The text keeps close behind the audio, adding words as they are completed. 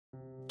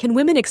Can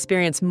women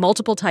experience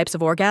multiple types of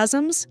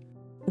orgasms?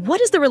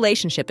 What is the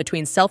relationship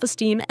between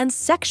self-esteem and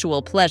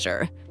sexual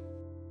pleasure?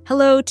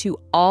 Hello to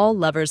all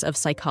lovers of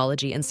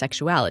psychology and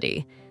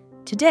sexuality.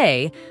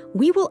 Today,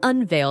 we will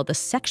unveil the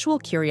sexual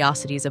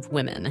curiosities of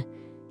women.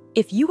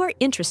 If you are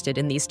interested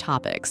in these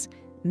topics,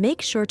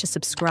 make sure to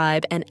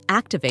subscribe and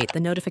activate the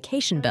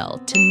notification bell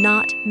to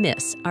not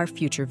miss our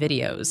future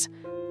videos.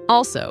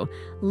 Also,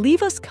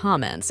 leave us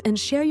comments and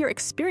share your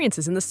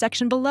experiences in the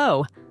section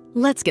below.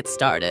 Let's get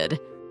started.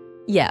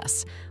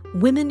 Yes,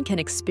 women can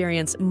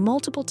experience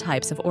multiple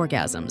types of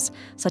orgasms,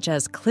 such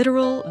as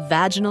clitoral,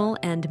 vaginal,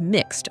 and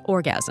mixed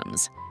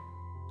orgasms.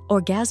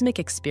 Orgasmic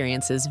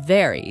experiences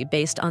vary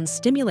based on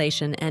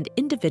stimulation and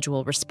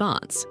individual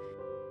response.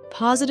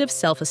 Positive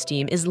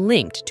self-esteem is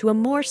linked to a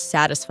more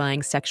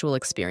satisfying sexual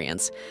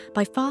experience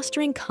by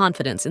fostering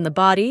confidence in the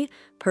body,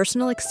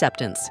 personal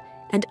acceptance,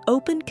 and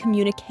open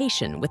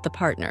communication with the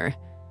partner.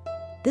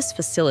 This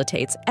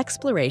facilitates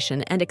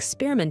exploration and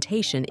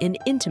experimentation in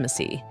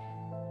intimacy.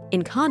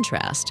 In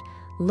contrast,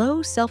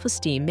 low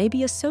self-esteem may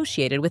be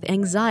associated with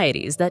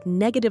anxieties that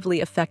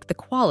negatively affect the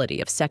quality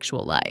of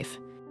sexual life.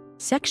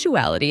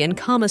 Sexuality in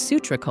Kama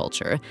Sutra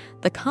culture,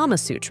 the Kama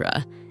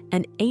Sutra,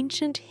 an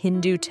ancient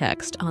Hindu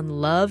text on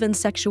love and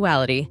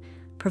sexuality,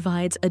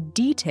 provides a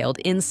detailed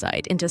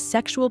insight into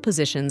sexual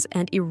positions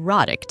and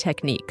erotic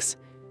techniques.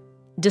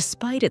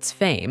 Despite its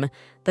fame,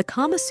 the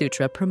Kama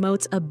Sutra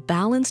promotes a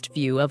balanced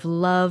view of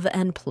love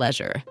and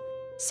pleasure.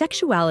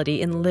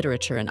 Sexuality in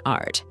literature and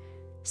art.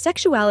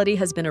 Sexuality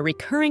has been a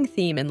recurring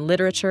theme in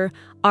literature,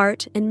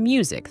 art, and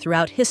music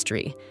throughout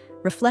history,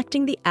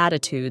 reflecting the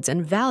attitudes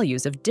and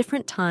values of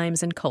different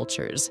times and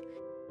cultures.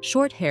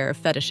 Short hair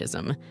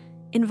fetishism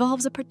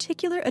involves a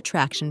particular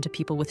attraction to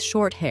people with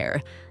short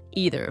hair,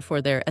 either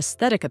for their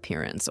aesthetic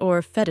appearance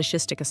or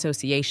fetishistic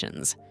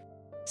associations.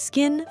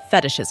 Skin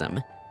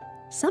fetishism.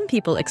 Some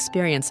people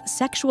experience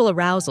sexual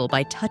arousal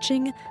by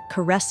touching,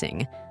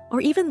 caressing, or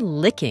even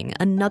licking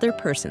another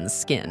person's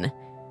skin.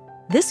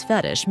 This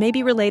fetish may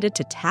be related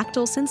to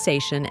tactile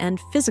sensation and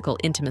physical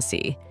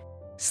intimacy.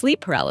 Sleep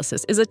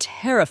paralysis is a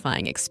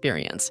terrifying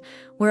experience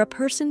where a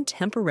person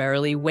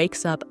temporarily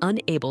wakes up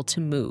unable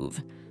to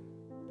move.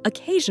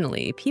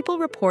 Occasionally, people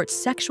report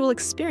sexual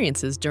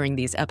experiences during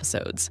these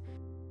episodes.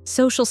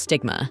 Social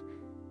stigma.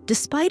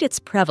 Despite its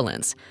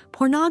prevalence,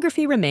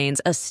 pornography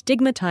remains a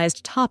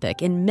stigmatized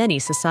topic in many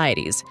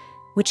societies,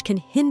 which can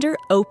hinder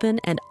open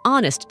and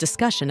honest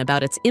discussion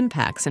about its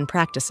impacts and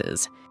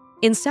practices.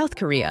 In South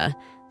Korea,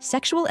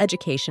 sexual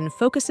education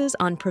focuses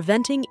on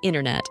preventing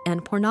internet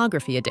and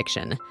pornography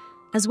addiction,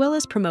 as well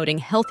as promoting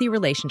healthy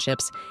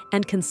relationships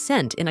and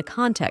consent in a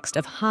context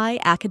of high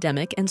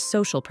academic and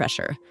social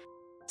pressure.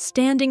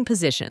 Standing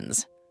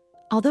positions.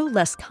 Although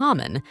less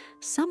common,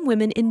 some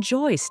women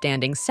enjoy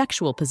standing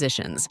sexual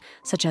positions,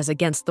 such as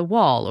against the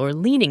wall or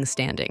leaning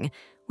standing,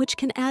 which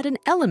can add an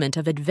element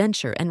of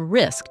adventure and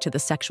risk to the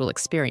sexual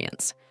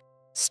experience.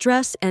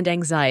 Stress and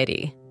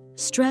anxiety.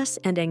 Stress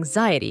and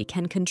anxiety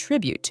can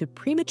contribute to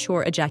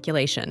premature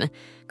ejaculation,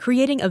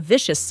 creating a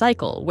vicious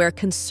cycle where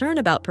concern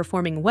about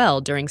performing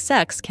well during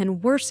sex can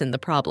worsen the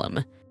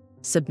problem.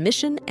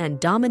 Submission and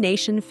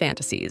domination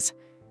fantasies.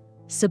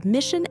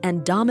 Submission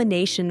and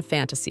domination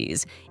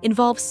fantasies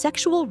involve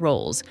sexual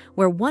roles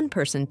where one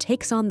person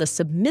takes on the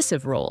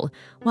submissive role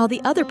while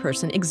the other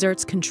person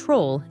exerts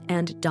control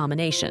and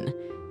domination.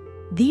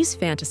 These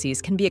fantasies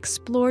can be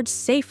explored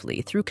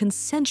safely through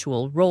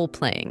consensual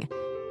role-playing.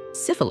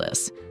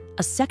 Syphilis,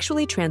 a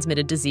sexually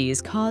transmitted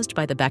disease caused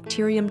by the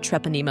bacterium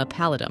Treponema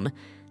pallidum,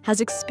 has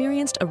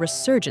experienced a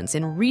resurgence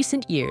in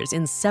recent years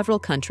in several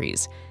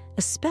countries,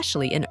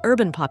 especially in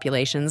urban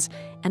populations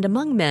and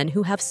among men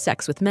who have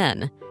sex with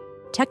men.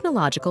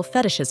 Technological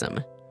fetishism.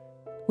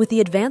 With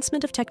the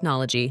advancement of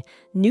technology,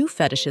 new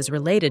fetishes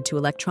related to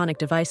electronic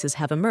devices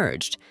have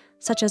emerged,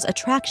 such as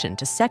attraction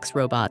to sex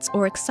robots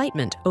or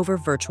excitement over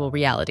virtual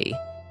reality.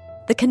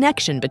 The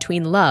connection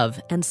between love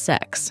and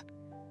sex.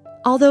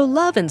 Although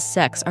love and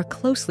sex are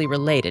closely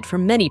related for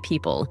many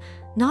people,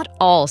 not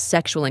all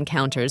sexual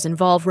encounters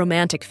involve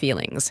romantic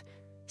feelings.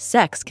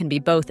 Sex can be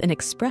both an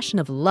expression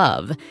of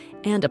love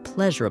and a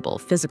pleasurable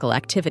physical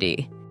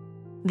activity.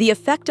 The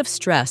effect of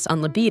stress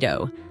on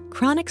libido.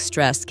 Chronic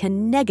stress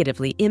can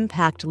negatively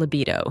impact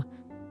libido.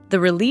 The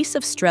release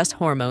of stress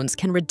hormones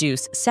can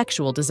reduce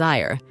sexual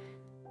desire.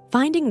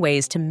 Finding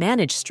ways to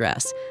manage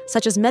stress,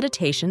 such as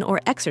meditation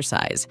or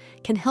exercise,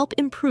 can help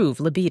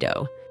improve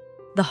libido.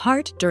 The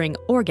heart during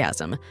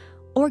orgasm.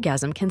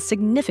 Orgasm can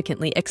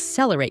significantly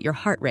accelerate your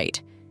heart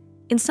rate.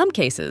 In some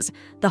cases,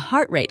 the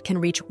heart rate can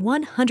reach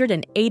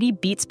 180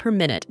 beats per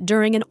minute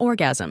during an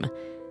orgasm.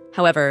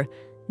 However,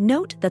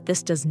 note that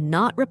this does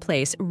not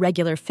replace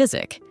regular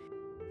physic.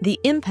 The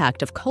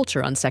impact of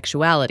culture on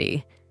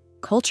sexuality.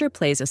 Culture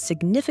plays a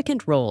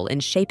significant role in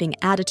shaping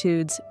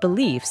attitudes,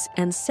 beliefs,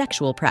 and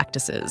sexual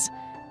practices.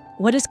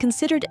 What is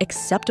considered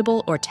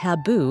acceptable or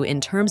taboo in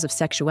terms of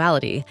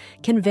sexuality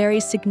can vary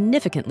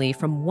significantly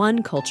from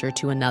one culture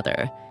to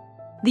another.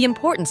 The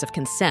importance of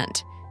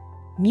consent.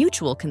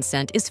 Mutual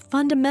consent is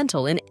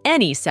fundamental in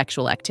any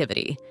sexual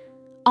activity.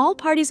 All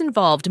parties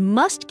involved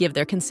must give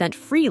their consent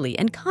freely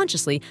and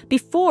consciously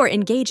before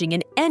engaging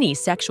in any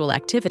sexual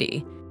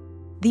activity.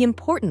 The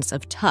importance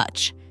of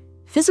touch.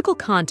 Physical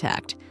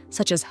contact,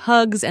 such as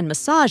hugs and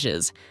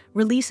massages,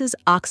 releases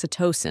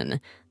oxytocin,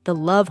 the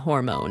love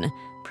hormone,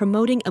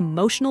 promoting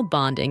emotional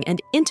bonding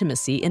and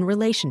intimacy in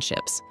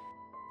relationships.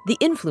 The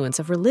influence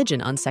of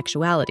religion on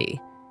sexuality.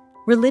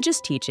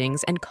 Religious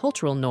teachings and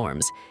cultural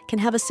norms can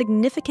have a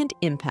significant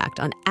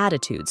impact on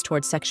attitudes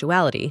towards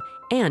sexuality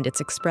and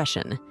its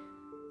expression.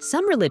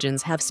 Some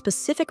religions have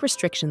specific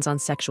restrictions on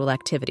sexual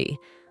activity,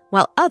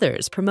 while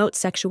others promote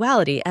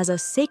sexuality as a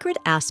sacred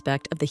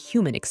aspect of the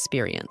human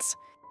experience.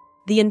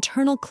 The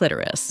internal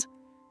clitoris.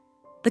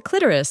 The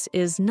clitoris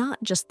is not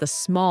just the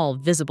small,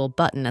 visible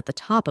button at the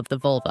top of the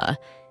vulva.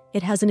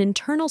 It has an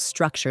internal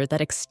structure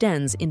that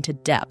extends into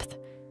depth.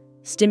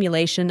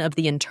 Stimulation of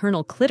the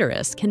internal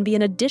clitoris can be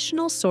an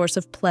additional source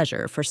of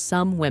pleasure for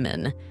some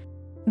women.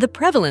 The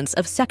prevalence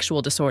of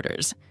sexual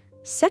disorders.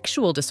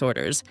 Sexual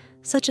disorders,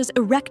 such as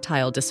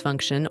erectile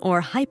dysfunction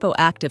or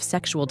hypoactive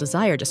sexual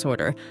desire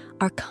disorder,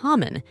 are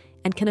common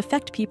and can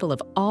affect people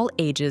of all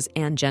ages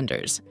and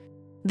genders.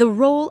 The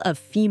role of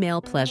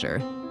female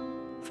pleasure.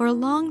 For a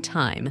long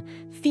time,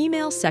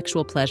 female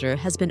sexual pleasure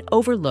has been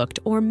overlooked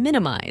or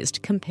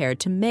minimized compared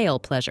to male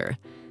pleasure.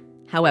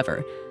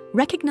 However,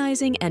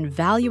 recognizing and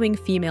valuing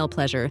female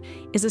pleasure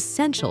is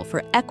essential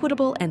for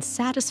equitable and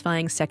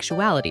satisfying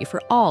sexuality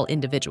for all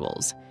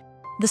individuals.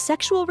 The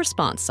sexual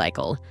response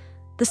cycle.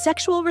 The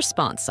sexual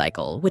response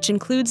cycle, which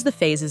includes the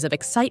phases of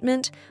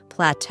excitement,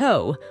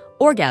 plateau,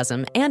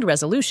 orgasm, and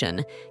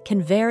resolution,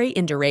 can vary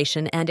in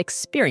duration and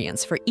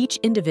experience for each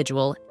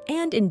individual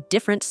and in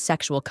different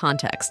sexual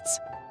contexts.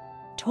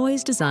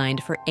 Toys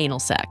designed for anal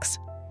sex.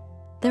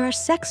 There are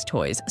sex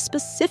toys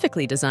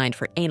specifically designed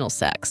for anal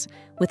sex,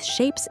 with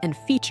shapes and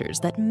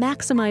features that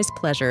maximize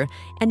pleasure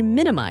and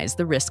minimize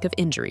the risk of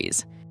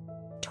injuries.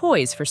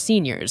 Toys for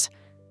seniors.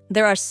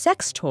 There are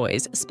sex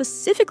toys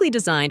specifically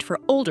designed for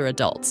older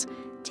adults,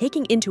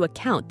 taking into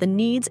account the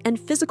needs and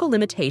physical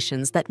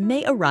limitations that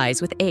may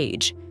arise with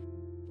age.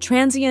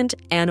 Transient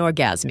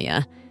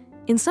anorgasmia.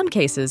 In some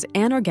cases,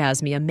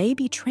 anorgasmia may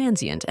be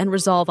transient and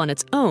resolve on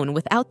its own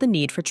without the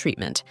need for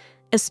treatment,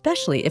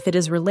 especially if it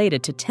is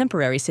related to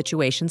temporary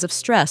situations of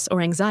stress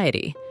or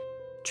anxiety.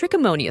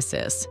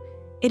 Trichomoniasis.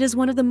 It is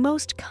one of the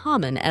most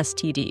common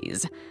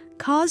STDs,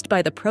 caused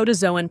by the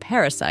protozoan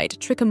parasite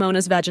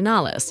Trichomonas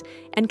vaginalis,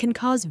 and can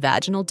cause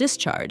vaginal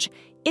discharge,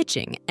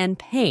 itching, and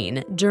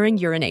pain during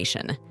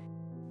urination.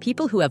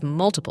 People who have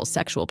multiple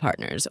sexual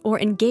partners or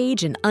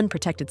engage in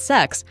unprotected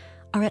sex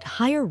are at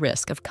higher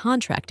risk of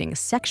contracting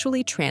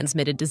sexually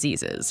transmitted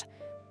diseases.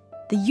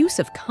 The use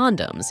of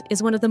condoms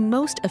is one of the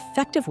most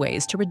effective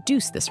ways to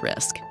reduce this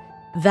risk.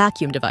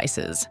 Vacuum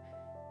devices.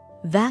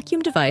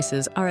 Vacuum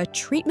devices are a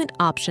treatment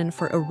option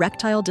for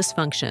erectile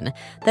dysfunction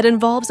that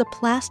involves a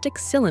plastic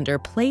cylinder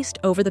placed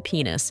over the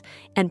penis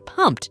and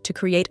pumped to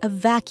create a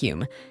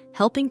vacuum,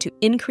 helping to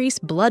increase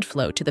blood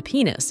flow to the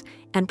penis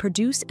and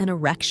produce an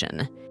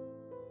erection.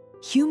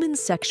 Human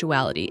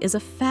sexuality is a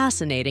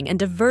fascinating and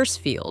diverse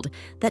field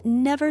that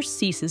never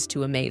ceases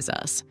to amaze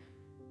us.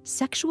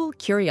 Sexual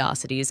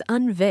curiosities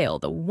unveil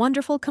the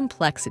wonderful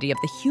complexity of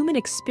the human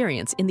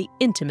experience in the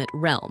intimate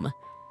realm.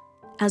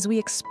 As we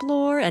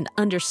explore and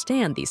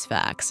understand these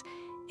facts,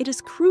 it is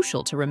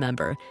crucial to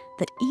remember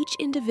that each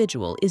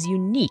individual is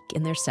unique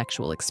in their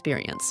sexual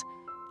experience.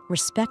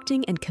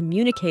 Respecting and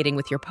communicating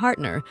with your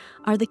partner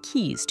are the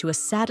keys to a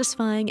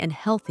satisfying and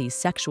healthy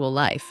sexual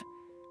life.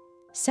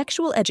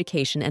 Sexual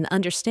education and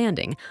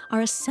understanding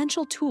are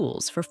essential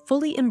tools for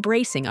fully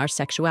embracing our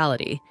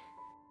sexuality.